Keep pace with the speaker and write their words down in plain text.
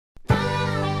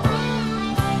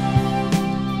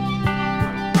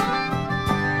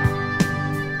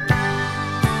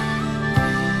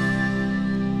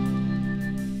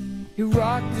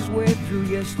through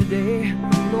yesterday.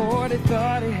 Lord, he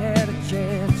thought he had a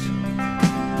chance.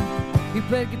 He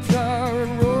played guitar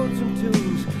and wrote some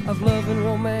tunes of love and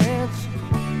romance.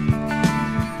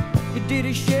 He did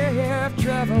his share of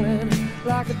traveling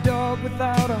like a dog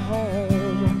without a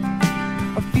home,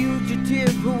 a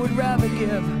fugitive who would rather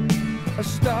give a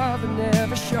star than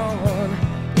never shone.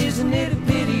 Isn't it a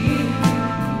pity?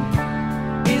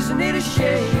 Isn't it a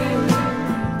shame?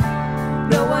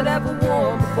 No one ever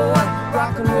warned before.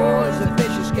 Rock and roll is a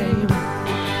vicious game.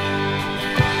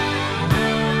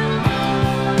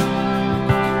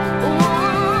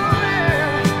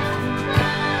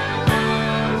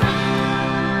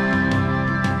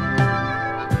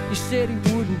 He said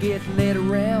he wouldn't get led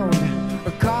around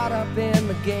or caught up in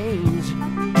the games,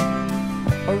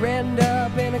 or end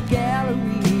up in a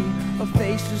gallery of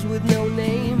faces with no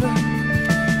name.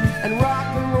 And rock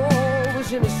and roll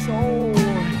was in his soul,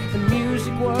 and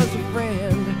music was a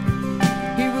friend.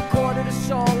 He recorded a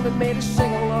song that made us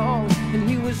sing along, and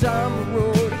he was on the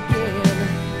road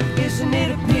again. Isn't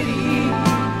it a pity?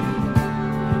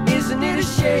 Isn't it a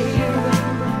shame?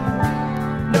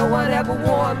 No one ever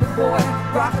warned the boy,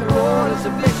 rock and roll is a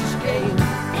vicious game.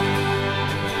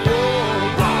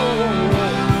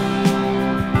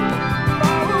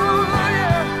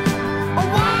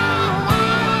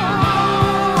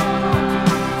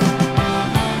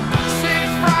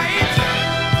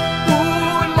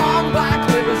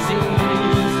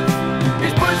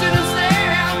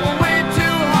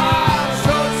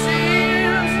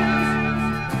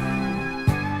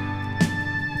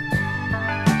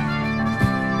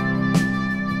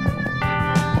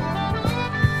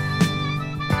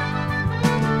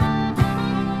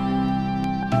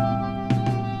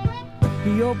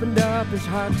 He opened up his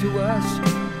heart to us.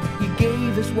 He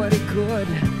gave us what he could.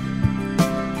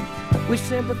 We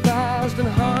sympathized and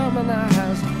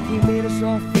harmonized. He made us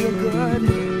all feel good.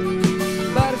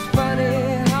 But it's funny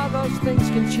how those things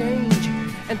can change,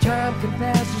 and time can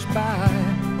pass us by.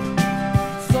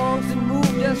 Songs that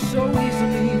moved us so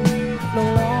easily no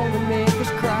longer make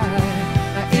us cry.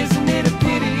 Now isn't it a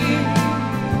pity?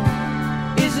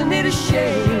 Isn't it a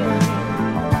shame?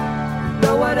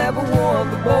 No one ever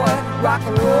warned the boy, rock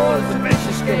and roll is a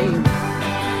vicious game.